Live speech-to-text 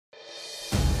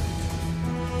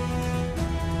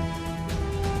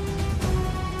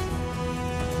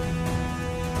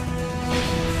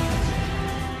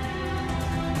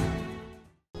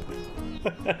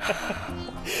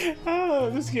Oh,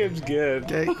 this game's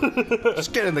good. Okay,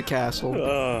 just get in the castle.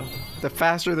 The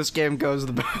faster this game goes,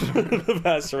 the better. The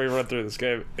faster we run through this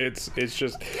game, it's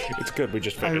good. We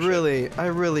just finished I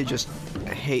really just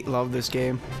love this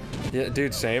game. Yeah,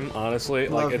 dude, same. Honestly,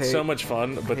 Love, like it's so much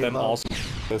fun, but then love. also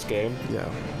this game. Yeah.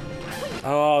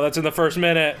 Oh, that's in the first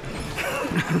minute.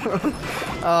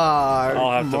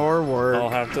 More work. I'll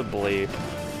have to bleep.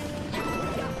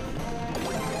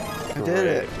 I did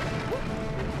it.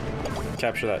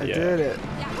 Capture that. I Yeah. did it.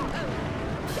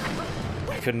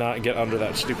 I could not get under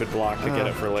that stupid block to get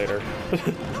it for later.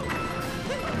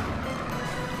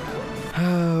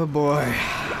 Oh boy.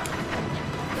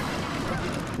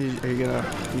 Are you gonna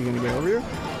get over here?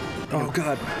 Oh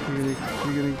god. You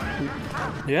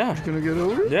gonna get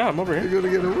over here? Yeah, I'm over here. You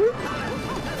gonna get over here?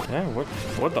 Yeah, what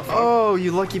the fuck? Oh,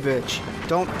 you lucky bitch.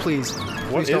 Please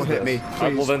don't hit me.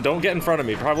 Please. Well then don't get in front of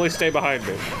me. Probably stay behind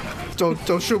me.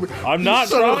 Don't shoot me. I'm not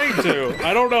trying to.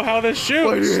 I don't know how this shoots.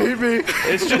 Why do you hate me?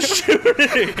 It's just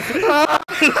shooting.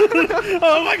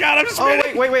 Oh my god, I'm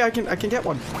spinning. Oh wait, I can get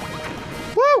one.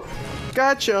 Woo!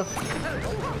 Gotcha.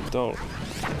 Don't.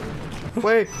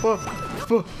 Wait, whoa.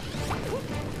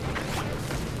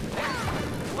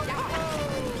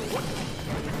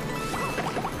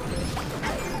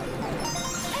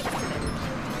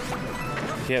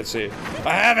 Can't see.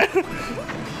 I have it!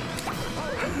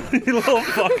 You little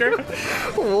fucker.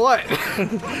 What?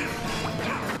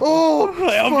 Oh!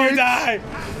 I hope you die!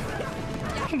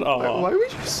 Oh. Why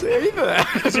would you say that?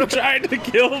 Because you're trying to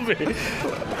kill me.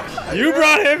 You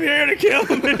brought him here to kill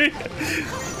me.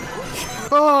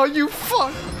 Oh, you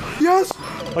fuck! Yes!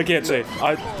 I can't say.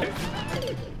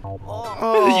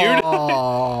 Oh. You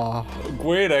died.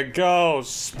 Way to go,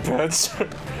 Spencer.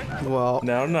 Well.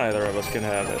 Now neither of us can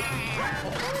have it.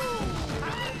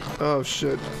 Oh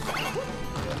shit.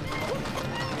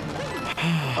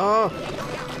 Oh.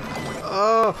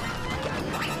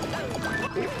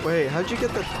 Wait, how'd you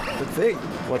get the thing?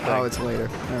 What thing? Oh, it's later.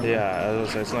 Yeah, I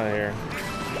was gonna say, it's not here.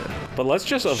 But let's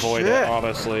just avoid it,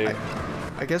 honestly.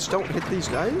 I guess don't hit these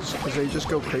guys, because they just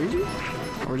go crazy?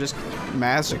 Or just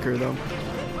massacre them.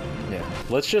 Yeah.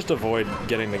 Let's just avoid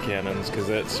getting the cannons, because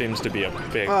that seems to be a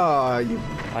big... What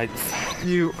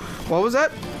was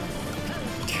that?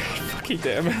 Fucking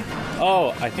damn it.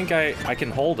 Oh, I think I can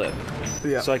hold it.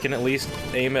 Yeah. So I can at least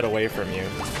aim it away from you.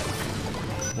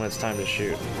 When it's time to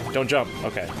shoot. Don't jump.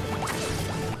 Okay.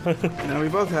 Now we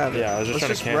both have it. Yeah, I was just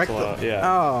trying to cancel out. Yeah.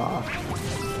 Oh.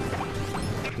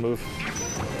 Move.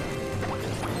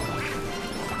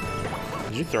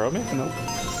 Did you throw me? Nope.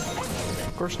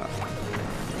 Of course not.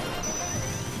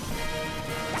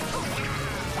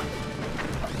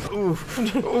 Oof.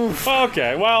 Oof.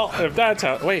 Okay, well, if that's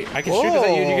how... Wait, I can shoot it at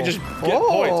you and you can just get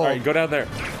points. Alright, go down there.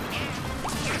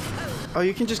 Oh,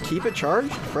 you can just keep it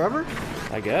charged forever?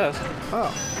 I guess.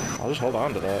 Oh. I'll just hold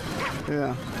on to that.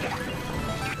 Yeah.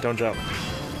 Don't jump.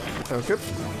 Okay.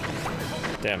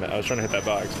 Damn it, I was trying to hit that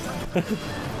box.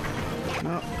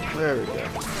 No, there we go.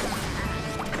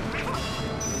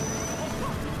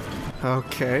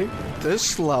 Okay,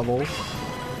 this level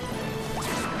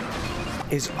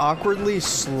is awkwardly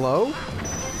slow.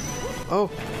 Oh.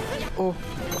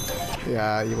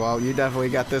 Yeah, well, you definitely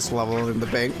got this level in the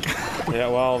bank. Yeah,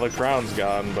 well, the crown's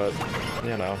gone, but,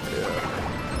 you know. Yeah.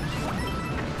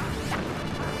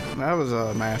 That was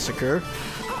a massacre.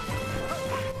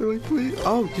 Really, please?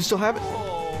 Oh, you still have it?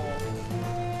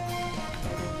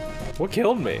 What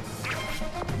killed me?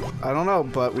 I don't know,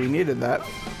 but we needed that.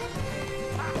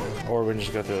 Or we can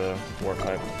just go through the warp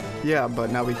pipe. Yeah, but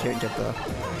now we can't get the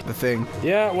thing.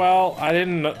 Yeah, well, I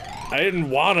didn't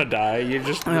want to die. You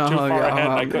just were too far ahead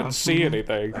and I couldn't see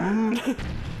anything.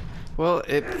 Well,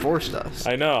 it forced us.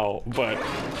 I know, but...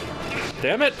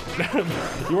 Damn it!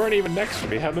 You weren't even next to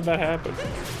me. How did that happen?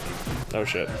 Oh,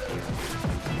 shit.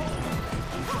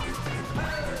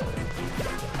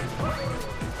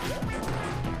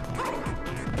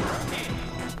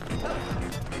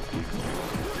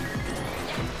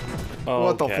 Okay,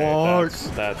 what the fuck?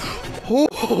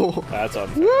 That's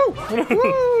unfair. Woo!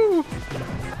 Woo!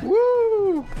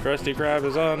 Woo! Krusty Krab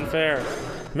is unfair.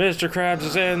 Mr. Krabs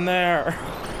is in there.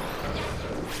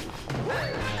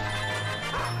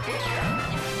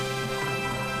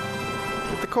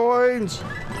 Get the coins.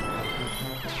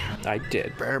 I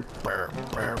did.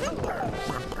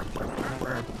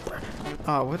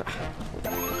 Oh, what?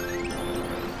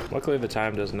 Luckily, the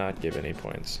time does not give any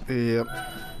points. Yep.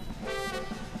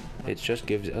 It just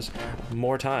gives us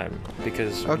more time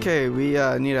because. Okay, we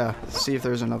need to see if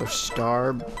there's another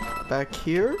star back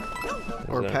here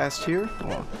or past here.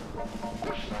 Oh.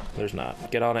 There's not.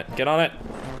 Get on it. Get on it.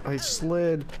 I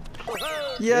slid.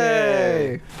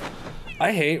 Yay!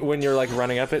 I hate when you're like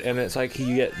running up it and it's like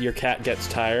your cat gets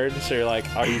tired, so you're like,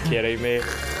 are you kidding me?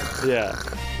 Yeah.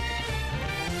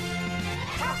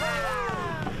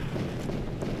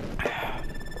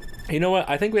 You know what?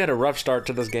 I think we had a rough start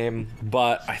to this game,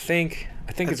 but I think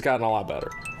it's gotten a lot better.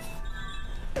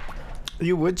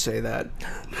 You would say that.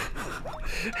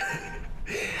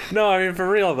 No, I mean for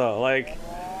real though. Like,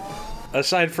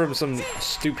 aside from some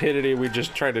stupidity we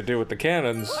just tried to do with the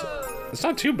cannons, it's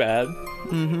not too bad.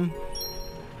 Mm-hmm.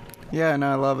 Yeah,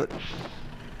 no, I love it.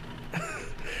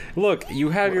 Look, you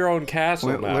have your own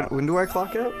castle now. When do I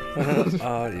clock out?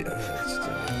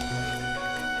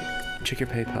 Check your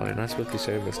PayPal. You're not supposed to be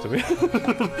saying this to me.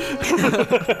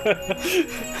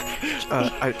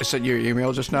 I sent you your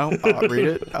email just now. Read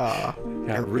it.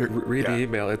 Yeah, read the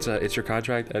email. It's your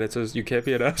contract, and it says you can't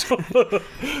be an asshole.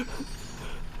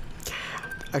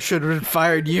 I should have been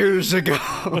fired years ago.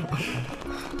 That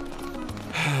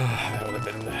would have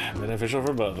been beneficial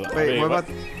for both. Wait, what about?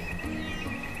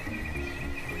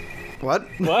 What?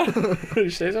 What? Did you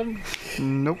say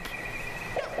something? Nope.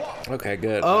 Okay,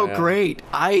 good. Oh, great.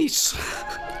 Ice.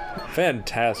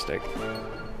 Fantastic.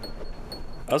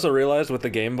 I also realized with the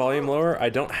game volume lower, I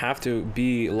don't have to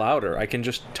be louder. I can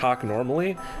just talk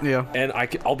normally. Yeah. And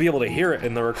I'll be able to hear it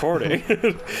in the recording.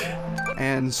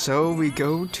 And so we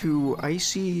go to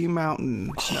Icy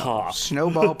Mountain. Hoth.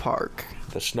 Snowball Park.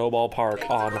 The Snowball Park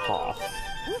on Hoth.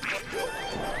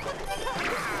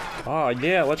 Oh,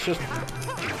 yeah, let's just...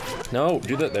 No,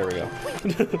 do that. There we go.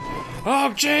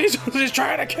 Oh, jeez! He's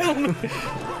trying to kill me!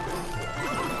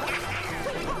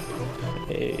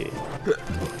 Hey.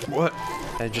 What?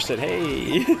 I just said,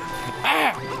 hey!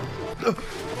 Ah!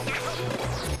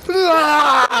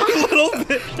 Little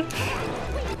bitch!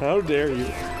 How dare you?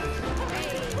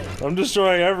 I'm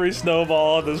destroying every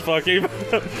snowball on this fucking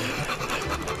map.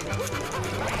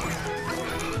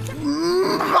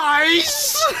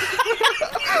 Mice!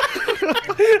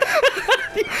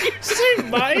 You say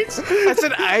mice? I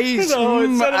said ice. No,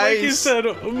 it sounded like you said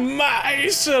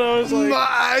mice, and I was like...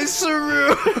 Mice!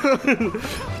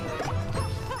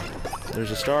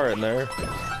 There's a star in there.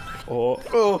 Oh.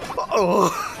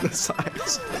 Oh, the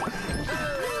size.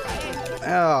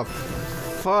 Oh,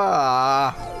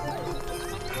 fuck.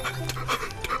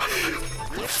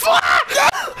 Fuck!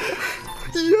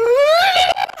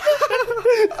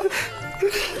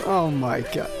 Oh my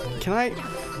god. Can I?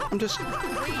 I'm just...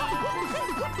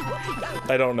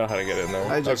 I don't know how to get in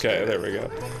there. Okay, there we go.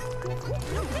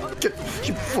 You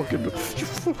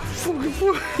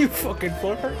fucking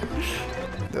fucker.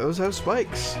 Those have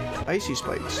spikes. Icy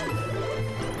spikes.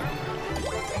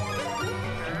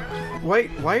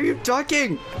 Wait, why are you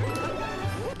ducking?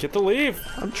 Get the leaf.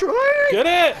 I'm trying. Get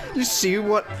it. You see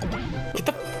what? Get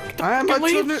the I'm a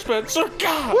leaf, Spencer.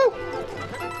 God. Woo.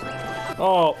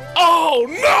 Oh. Oh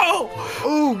no.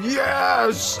 Oh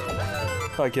yes.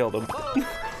 I killed him.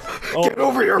 Oh. Get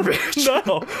over here, bitch!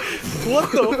 No!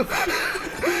 What the?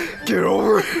 Get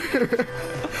over here!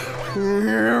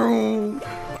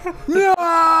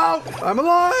 No! I'm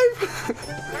alive!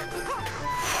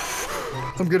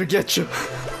 I'm gonna get you.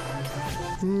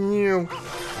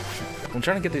 I'm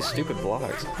trying to get these stupid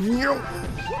blocks.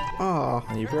 Oh.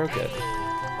 You broke it.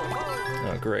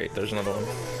 Oh, great. There's another one.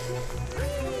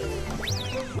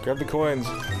 Grab the coins.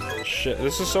 Shit,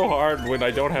 this is so hard when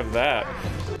I don't have that.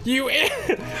 You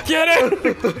get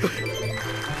it!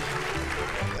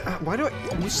 Why do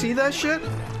you see that shit?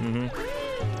 Mm-hmm.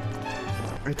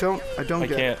 I don't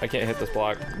get it. I can't hit this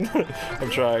block.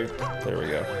 I'm trying. There we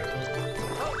go.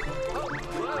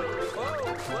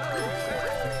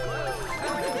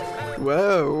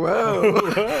 Whoa,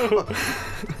 whoa.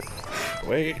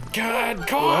 Wait, God,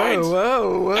 coins!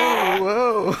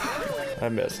 Whoa. I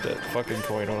missed it. Fucking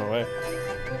coin went away.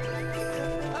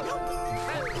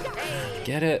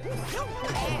 Get it.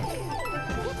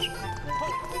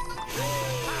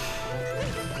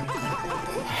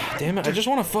 Damn it, I just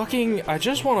want a fucking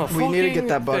We need to get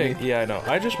that bunny. Yeah, I know.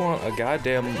 I just want a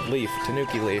goddamn leaf.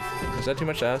 Tanuki leaf. Is that too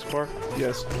much to ask for?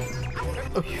 Yes.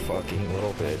 Oh, you fucking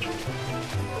little bitch.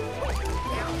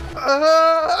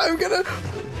 I'm gonna...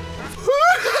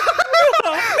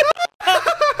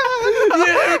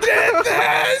 You did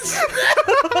this!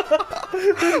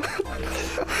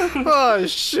 Oh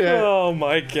shit. Oh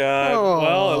my god. Oh.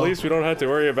 Well, at least we don't have to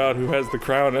worry about who has the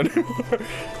crown anymore.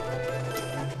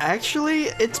 Actually,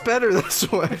 it's better this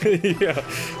way. Yeah.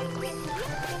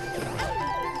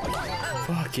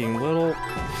 Fucking little...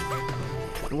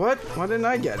 What? Why didn't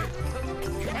I get it?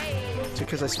 It's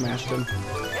because I smashed him.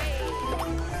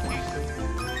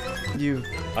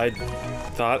 I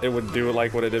thought it would do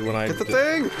like what it did when I... Get the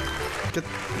thing! Get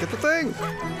the thing!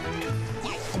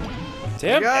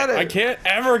 Damn it! I can't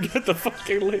ever get the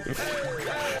fucking leap.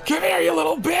 Come here, you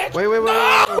little bitch! Wait,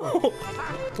 no!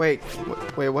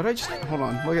 Wait, what I just... Hold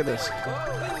on, look at this.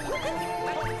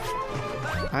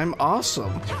 I'm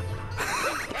awesome.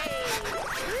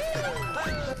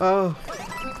 Oh.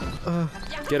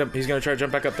 Get him, he's gonna try to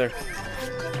jump back up there.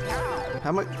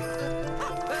 How much?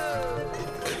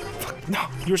 No,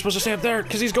 you were supposed to stay up there,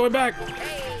 because he's going back.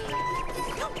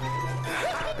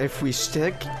 If we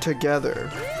stick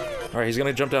together. Alright, he's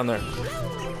gonna jump down there.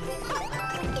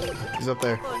 He's up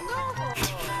there.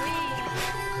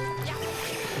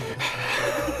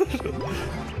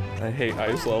 I hate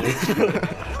ice levels.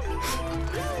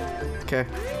 Okay.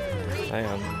 Hang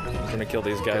on. I'm gonna kill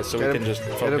these guys so we can just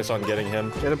focus on getting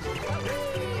him. Get him.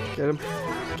 Get him.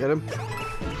 Get him.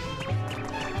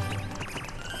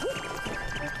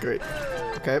 Great.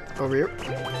 Okay, over here.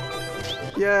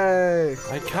 Yay!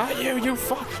 I caught you, you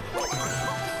fuck!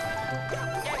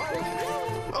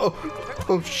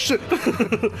 Oh shit!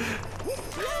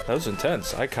 That was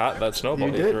intense. I caught that snowball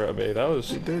you threw at me. That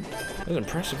was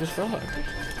impressive as fuck.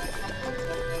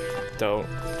 Don't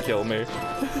kill me.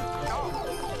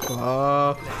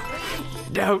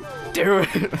 Don't do it!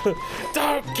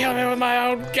 Don't kill me with my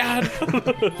own gun!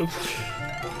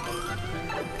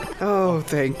 Oh,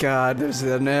 thank God, there's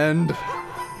an end.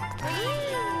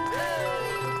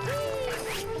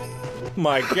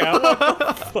 My God, what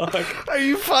the fuck? Are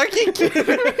you fucking kidding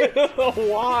me?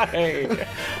 Why?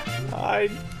 I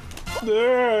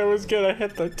was gonna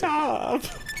hit the top.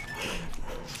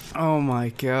 Oh my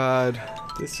God.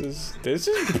 This is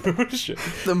bullshit.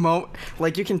 The moment,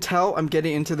 like, you can tell I'm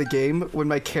getting into the game when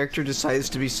my character decides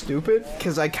to be stupid,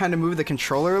 because I kind of move the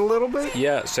controller a little bit.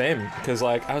 Yeah, same. Because,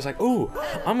 like, I was like, ooh,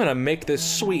 I'm gonna make this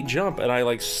sweet jump, and I,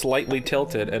 like, slightly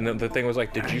tilted, and then the thing was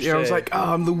like, did you say... I was like,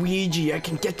 oh, I'm Luigi, I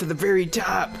can get to the very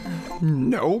top.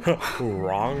 No.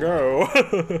 Wrongo.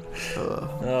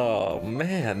 Oh,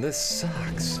 man, this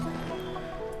sucks.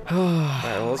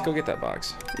 Alright, well, let's go get that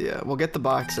box. Yeah, we'll get the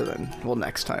box, and then we'll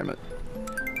next time it.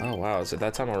 Oh, wow, is it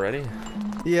that time already?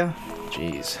 Yeah.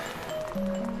 Jeez.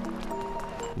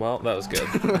 Well, that was good.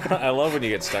 I love when you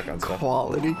get stuck on stuff.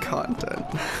 Quality content.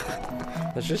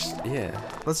 Let's just, yeah.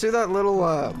 Let's do that little,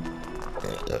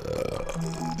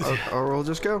 or we'll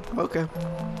just go. Okay.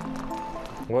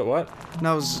 What?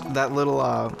 No, it was that little,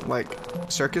 like,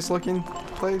 circus-looking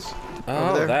place.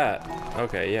 Oh, that.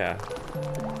 Okay, yeah.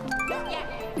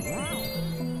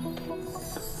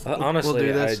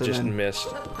 Honestly, I just missed.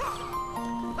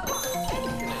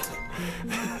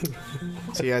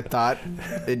 See, I thought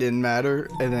it didn't matter,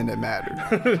 and then it mattered.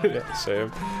 Yeah, same.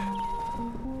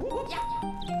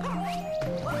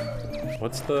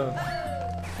 What's the...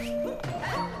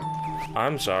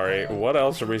 I'm sorry, what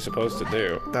else are we supposed to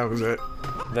do? That was it.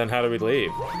 Then how do we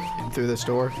leave? Through this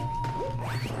door.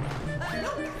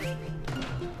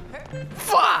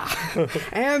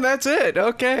 And that's it.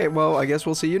 Okay, well, I guess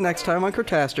we'll see you next time on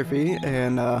Catastrophe,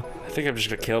 and, I think I'm just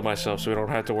gonna kill myself so we don't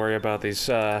have to worry about these,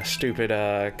 stupid,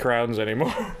 crowns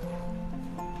anymore.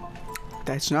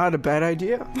 That's not a bad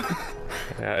idea.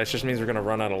 Yeah, it just means we're gonna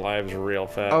run out of lives real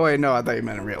fast. Oh, wait, no, I thought you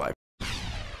meant in real life.